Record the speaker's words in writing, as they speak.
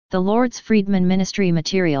The Lord's Freedman Ministry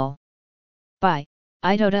Material. By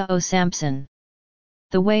Idoda O. Sampson.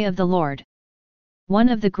 The Way of the Lord. One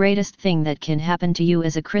of the greatest thing that can happen to you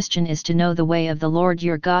as a Christian is to know the way of the Lord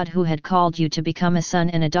your God, who had called you to become a son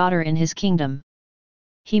and a daughter in his kingdom.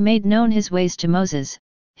 He made known his ways to Moses,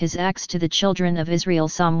 his acts to the children of Israel.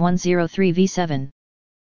 Psalm 103:7.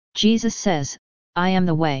 Jesus says, I am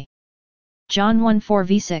the way. John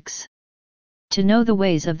 1:4-6. To know the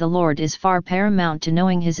ways of the Lord is far paramount to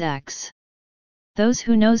knowing his acts. Those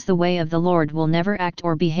who knows the way of the Lord will never act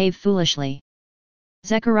or behave foolishly.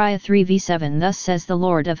 Zechariah 3:7. Thus says the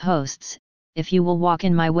Lord of hosts, if you will walk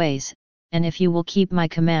in my ways, and if you will keep my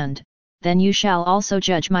command, then you shall also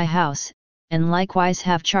judge my house, and likewise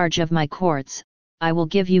have charge of my courts. I will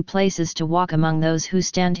give you places to walk among those who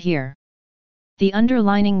stand here. The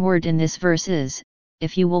underlining word in this verse is,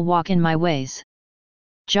 if you will walk in my ways.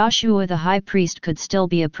 Joshua the high priest could still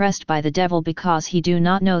be oppressed by the devil because he do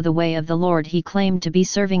not know the way of the Lord he claimed to be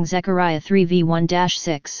serving. Zechariah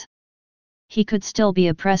 3:1-6. He could still be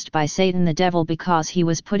oppressed by Satan the devil because he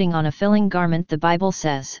was putting on a filling garment. The Bible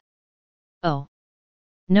says, oh,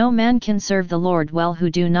 no man can serve the Lord well who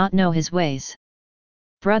do not know his ways.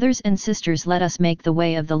 Brothers and sisters, let us make the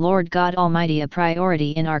way of the Lord God Almighty a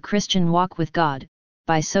priority in our Christian walk with God.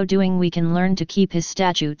 By so doing we can learn to keep his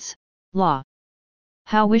statutes, law.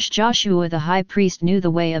 How wish Joshua the high priest knew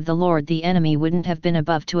the way of the Lord. The enemy wouldn't have been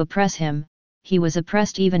above to oppress him, he was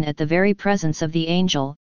oppressed even at the very presence of the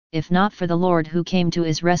angel. If not for the Lord who came to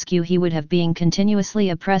his rescue, he would have been continuously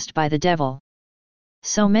oppressed by the devil.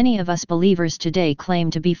 So many of us believers today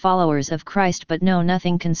claim to be followers of Christ but know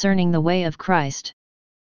nothing concerning the way of Christ.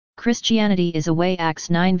 Christianity is a way. Acts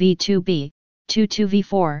 9:2b,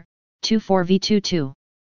 2:2v4, 2:4v22.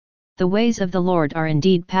 The ways of the Lord are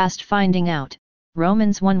indeed past finding out.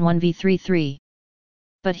 Romans 1:1v33.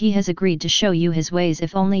 But he has agreed to show you his ways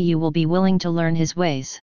if only you will be willing to learn his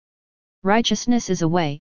ways. Righteousness is a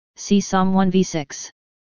way, see Psalm 1:6.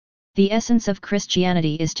 The essence of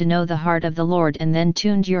Christianity is to know the heart of the Lord and then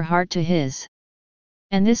tune your heart to his.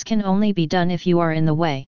 And this can only be done if you are in the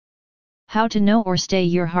way. How to know or stay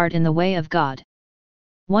your heart in the way of God?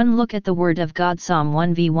 1. Look at the Word of God. Psalm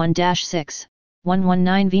 1v1-6,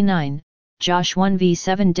 119v9, Josh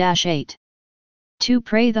 1v7-8. 2.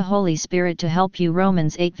 Pray the Holy Spirit to help you.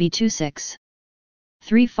 Romans 8:2-6.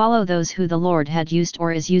 3. Follow those who the Lord had used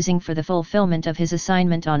or is using for the fulfillment of his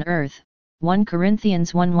assignment on earth. 1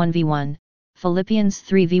 Corinthians 1:1v1, Philippians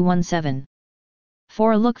 3:1-7.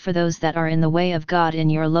 4. Look for those that are in the way of God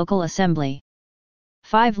in your local assembly.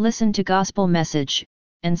 5. Listen to gospel message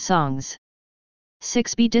and songs.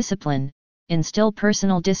 6. Be disciplined, instill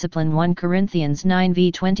personal discipline. 1 Corinthians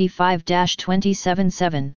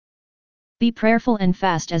 9:25-27-7. Be prayerful and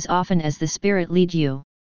fast as often as the Spirit lead you.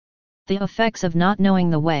 The effects of not knowing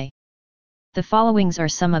the way. The followings are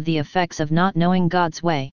some of the effects of not knowing God's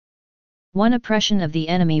way. 1. Oppression of the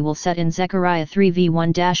enemy will set in. Zechariah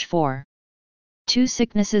 3:1-4. 2.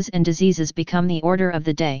 Sicknesses and diseases become the order of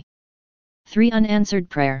the day. 3. Unanswered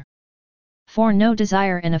prayer. 4. No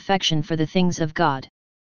desire and affection for the things of God.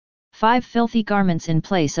 5. Filthy garments in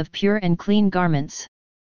place of pure and clean garments.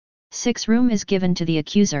 6. Room is given to the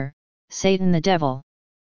accuser, Satan the devil.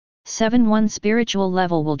 7. One spiritual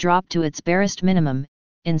level will drop to its barest minimum.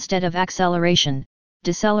 Instead of acceleration,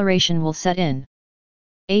 deceleration will set in.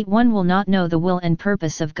 8. One will not know the will and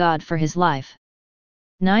purpose of God for his life.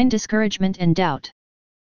 9. Discouragement and doubt.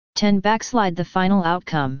 10. Backslide, the final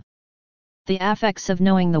outcome. The affects of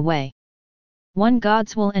knowing the way. 1.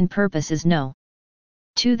 God's will and purpose is no.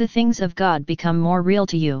 2. The things of God become more real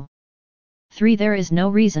to you. 3. There is no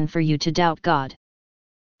reason for you to doubt God.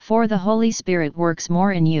 4. The Holy Spirit works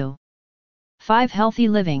more in you. 5. Healthy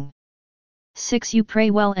living. 6. You pray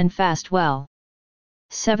well and fast well.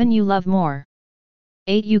 7. You love more.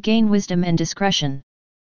 8. You gain wisdom and discretion.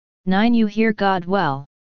 9. You hear God well.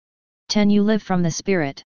 10. You live from the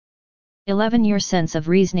Spirit. 11. Your sense of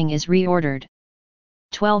reasoning is reordered.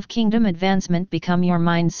 12. Kingdom advancement become your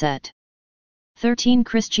mindset. 13.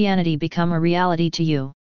 Christianity become a reality to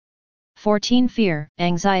you. 14. Fear,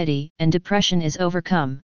 anxiety, and depression is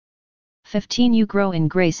overcome. 15. You grow in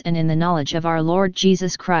grace and in the knowledge of our Lord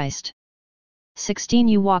Jesus Christ. 16.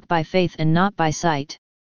 You walk by faith and not by sight.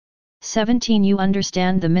 17. You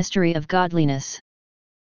understand the mystery of godliness.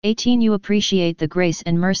 18. You appreciate the grace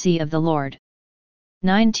and mercy of the Lord.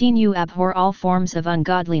 19. You abhor all forms of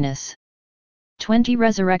ungodliness. 20.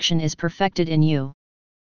 Resurrection is perfected in you.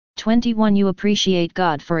 21. You appreciate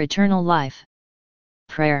God for eternal life.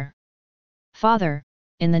 Prayer. Father,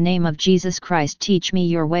 in the name of Jesus Christ, teach me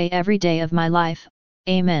your way every day of my life.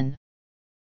 Amen.